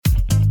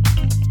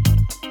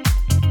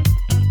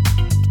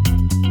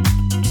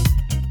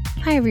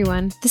Hi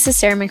everyone, this is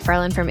Sarah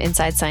McFarlane from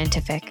Inside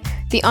Scientific,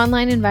 the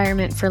online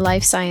environment for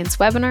life science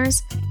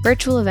webinars,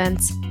 virtual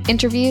events,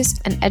 interviews,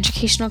 and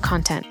educational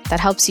content that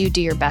helps you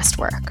do your best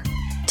work.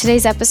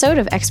 Today's episode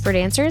of Expert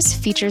Answers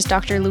features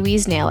Dr.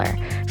 Louise Naylor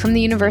from the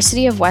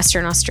University of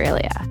Western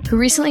Australia, who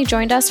recently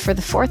joined us for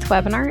the fourth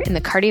webinar in the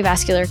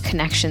Cardiovascular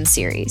Connection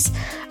series,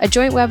 a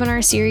joint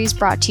webinar series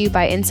brought to you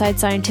by Inside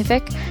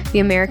Scientific, the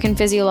American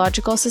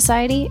Physiological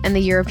Society, and the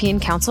European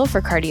Council for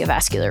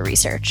Cardiovascular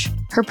Research.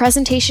 Her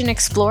presentation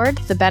explored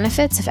the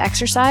benefits of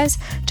exercise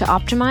to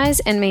optimize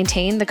and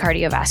maintain the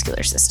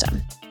cardiovascular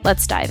system.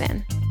 Let's dive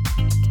in.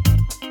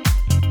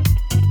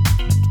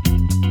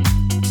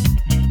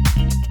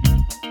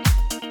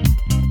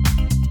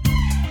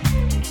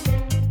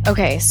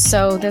 Okay,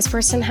 so this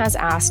person has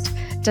asked,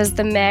 does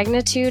the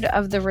magnitude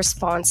of the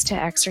response to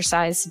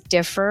exercise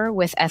differ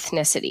with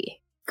ethnicity?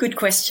 Good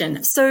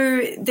question.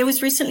 So there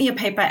was recently a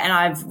paper, and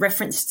I've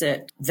referenced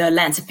it, the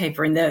Lancet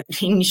paper in the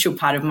initial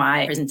part of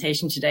my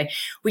presentation today,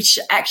 which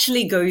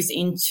actually goes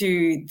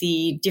into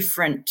the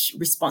different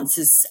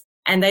responses.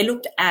 And they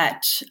looked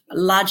at a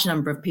large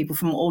number of people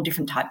from all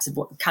different types of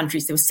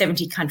countries. There were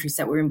 70 countries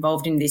that were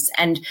involved in this.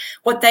 And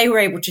what they were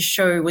able to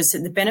show was that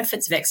the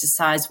benefits of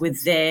exercise were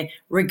there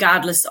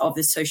regardless of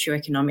the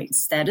socioeconomic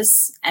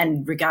status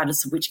and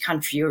regardless of which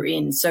country you're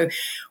in. So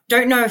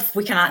don't know if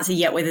we can answer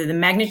yet whether the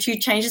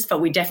magnitude changes,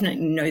 but we definitely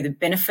know the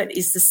benefit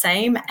is the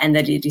same and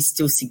that it is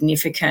still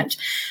significant.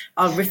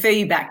 I'll refer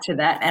you back to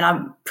that. And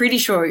I'm pretty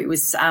sure it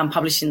was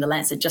published in the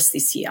Lancet just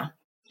this year.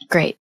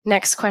 Great.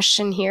 Next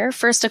question here.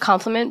 First, a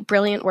compliment,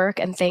 brilliant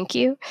work, and thank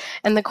you.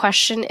 And the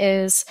question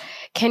is,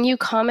 can you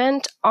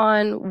comment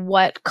on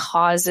what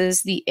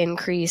causes the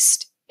increase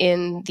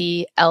in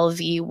the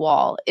LV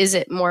wall? Is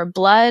it more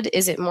blood?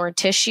 Is it more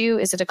tissue?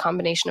 Is it a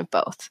combination of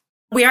both?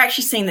 We are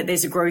actually seeing that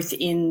there's a growth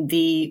in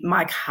the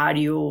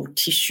myocardial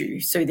tissue.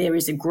 So there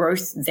is a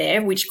growth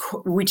there,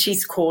 which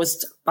is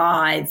caused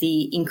by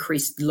the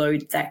increased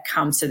load that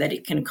comes so that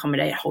it can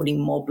accommodate holding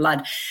more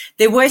blood.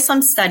 There were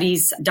some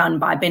studies done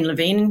by Ben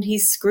Levine and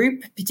his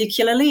group,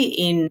 particularly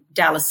in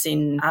Dallas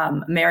in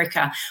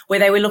America, where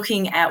they were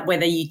looking at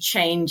whether you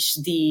change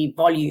the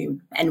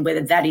volume and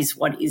whether that is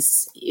what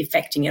is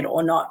affecting it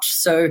or not.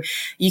 So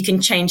you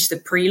can change the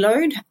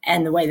preload,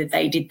 and the way that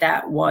they did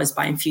that was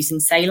by infusing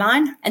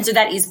saline. And so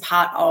that is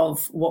part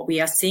of what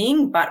we are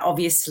seeing. But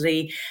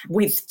obviously,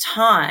 with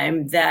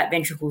time, that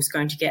ventricle is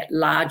going to get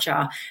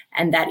larger,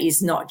 and that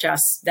is not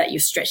just that you're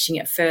stretching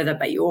it further,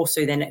 but you're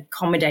also then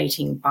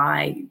accommodating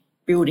by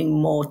building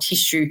more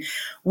tissue.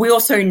 We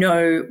also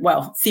know,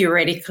 well,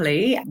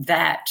 theoretically,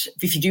 that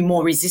if you do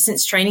more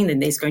resistance training, then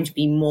there's going to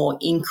be more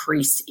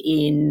increase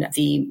in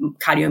the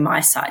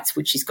cardiomyocytes,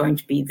 which is going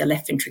to be the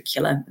left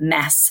ventricular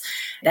mass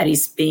that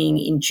is being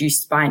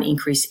induced by an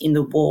increase in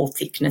the wall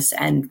thickness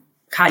and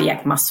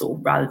cardiac muscle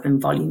rather than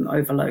volume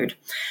overload.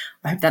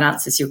 I hope that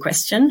answers your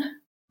question.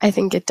 I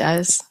think it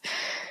does.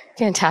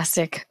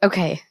 Fantastic.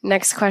 Okay,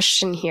 next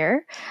question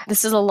here.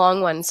 This is a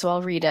long one, so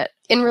I'll read it.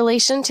 In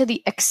relation to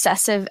the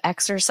excessive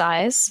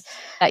exercise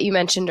that you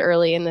mentioned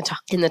early in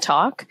the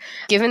talk,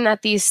 given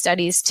that these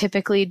studies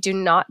typically do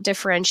not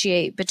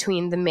differentiate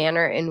between the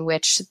manner in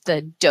which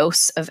the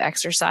dose of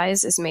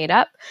exercise is made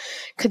up,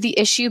 could the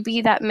issue be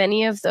that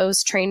many of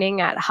those training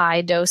at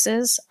high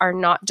doses are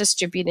not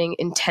distributing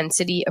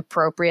intensity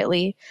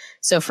appropriately?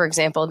 So, for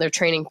example, they're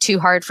training too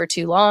hard for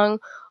too long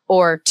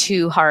or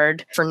too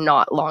hard for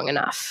not long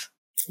enough?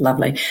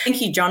 Lovely.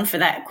 Thank you, John, for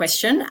that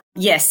question.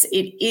 Yes,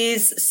 it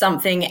is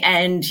something.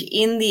 And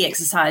in the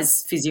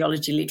exercise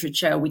physiology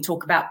literature, we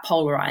talk about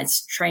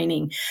polarized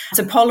training.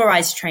 So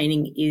polarized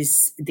training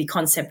is the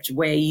concept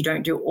where you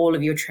don't do all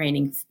of your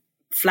training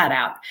flat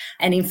out.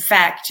 And in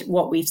fact,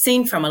 what we've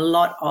seen from a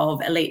lot of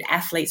elite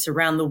athletes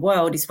around the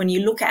world is when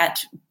you look at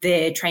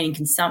their training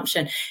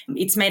consumption,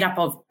 it's made up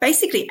of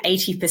basically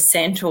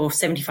 80% or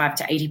 75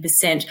 to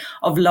 80%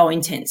 of low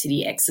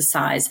intensity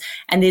exercise.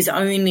 And there's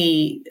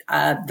only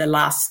the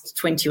last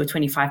 20 or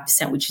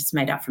 25%, which is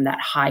made up from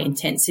that high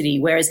intensity.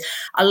 Whereas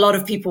a lot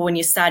of people, when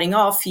you're starting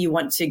off, you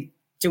want to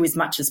do as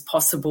much as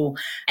possible.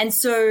 And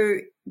so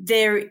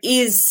there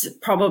is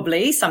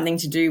probably something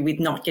to do with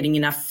not getting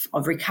enough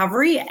of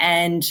recovery.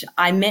 And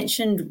I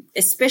mentioned,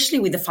 especially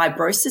with the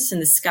fibrosis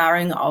and the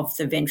scarring of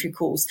the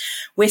ventricles,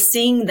 we're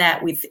seeing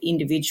that with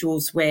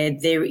individuals where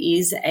there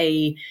is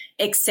a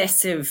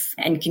excessive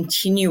and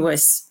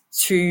continuous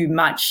too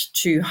much,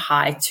 too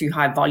high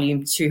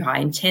volume, too high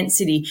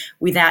intensity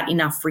without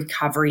enough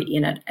recovery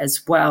in it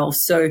as well.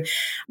 So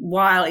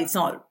while it's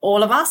not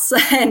all of us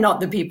and not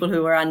the people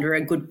who are under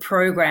a good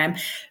program,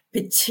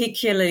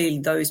 particularly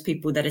those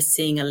people that are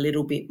seeing a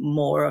little bit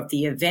more of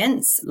the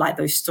events, like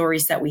those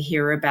stories that we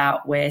hear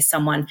about where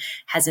someone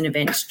has an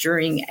event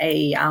during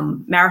a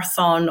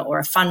marathon or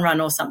a fun run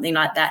or something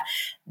like that,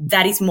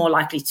 that is more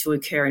likely to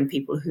occur in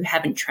people who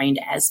haven't trained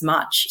as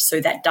much. So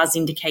that does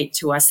indicate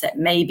to us that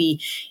maybe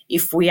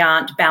if we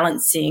aren't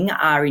balancing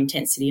our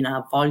intensity and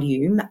our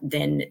volume,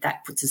 then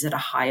that puts us at a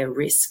higher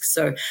risk.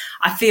 So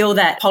I feel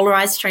that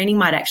polarized training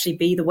might actually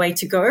be the way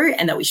to go,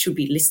 and that we should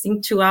be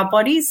listening to our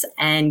bodies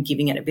and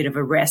giving it a bit bit of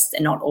a rest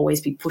and not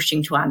always be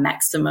pushing to our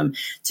maximum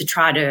to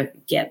try to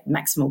get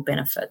maximal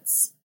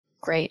benefits.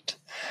 Great.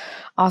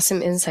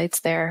 Awesome insights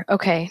there.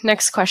 Okay,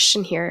 next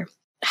question here.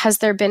 Has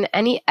there been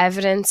any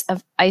evidence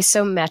of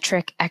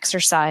isometric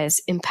exercise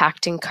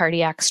impacting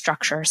cardiac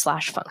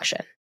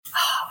structure/function?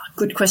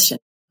 Good question.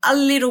 A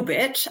little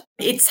bit.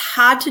 It's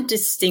hard to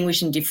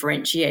distinguish and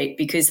differentiate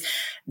because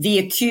the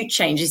acute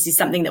changes is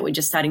something that we're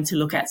just starting to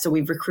look at. So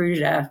we've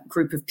recruited a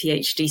group of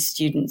PhD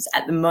students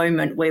at the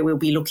moment where we'll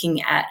be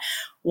looking at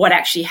what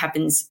actually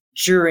happens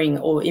during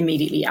or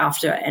immediately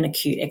after an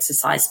acute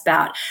exercise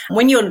bout.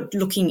 When you're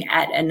looking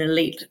at an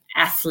elite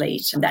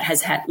athlete that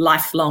has had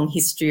lifelong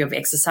history of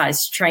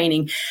exercise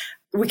training,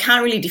 we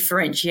can't really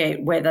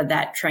differentiate whether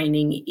that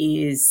training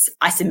is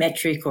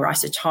isometric or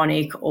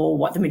isotonic or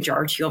what the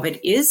majority of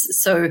it is.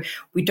 So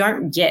we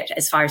don't yet,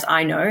 as far as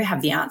I know,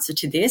 have the answer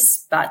to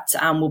this, but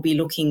we'll be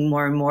looking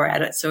more and more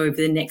at it. So over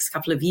the next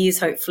couple of years,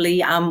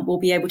 hopefully, we'll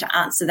be able to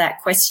answer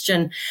that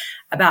question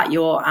about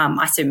your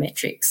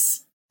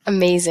isometrics.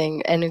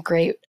 Amazing, and a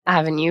great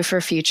avenue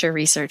for future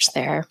research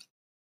there.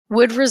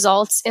 Would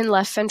results in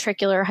left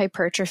ventricular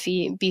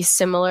hypertrophy be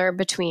similar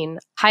between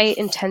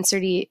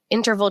high-intensity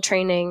interval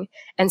training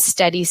and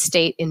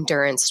steady-state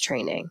endurance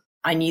training?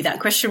 I knew that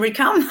question would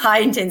come.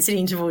 High-intensity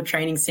interval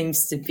training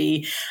seems to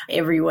be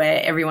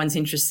everywhere. Everyone's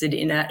interested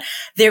in it.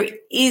 There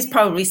is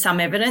probably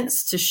some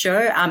evidence to show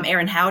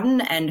Erin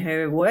Howden and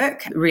her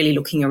work really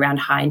looking around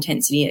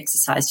high-intensity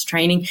exercise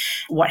training,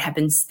 what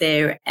happens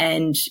there.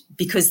 And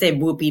because there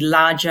will be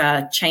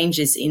larger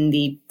changes in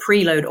the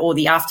preload or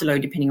the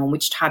afterload, depending on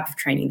which type of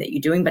training that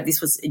you're doing, but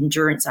this was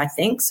endurance, I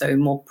think, so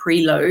more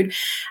preload.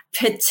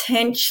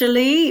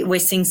 Potentially, we're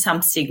seeing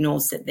some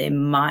signals that there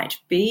might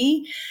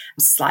be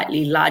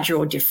slightly larger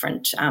or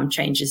different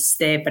changes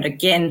there. But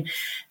again,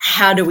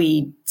 how do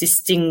we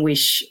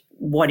distinguish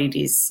what it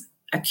is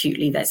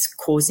acutely that's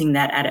causing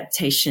that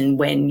adaptation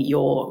when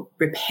you're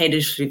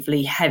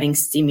repetitively having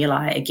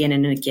stimuli again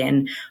and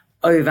again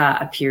over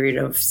a period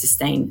of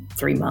sustained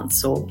 3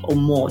 months or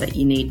more that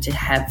you need to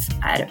have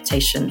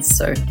adaptations?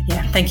 So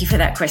yeah, thank you for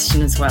that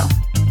question as well.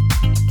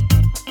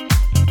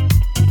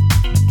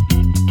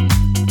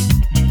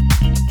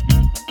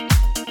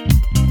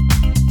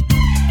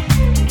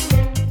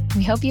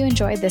 We hope you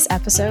enjoyed this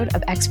episode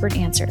of Expert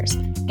Answers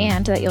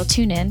and that you'll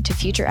tune in to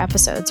future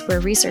episodes where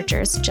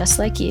researchers just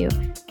like you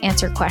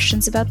answer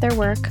questions about their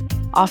work,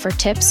 offer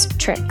tips,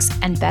 tricks,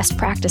 and best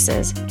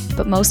practices,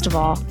 but most of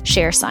all,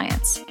 share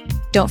science.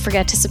 Don't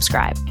forget to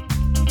subscribe.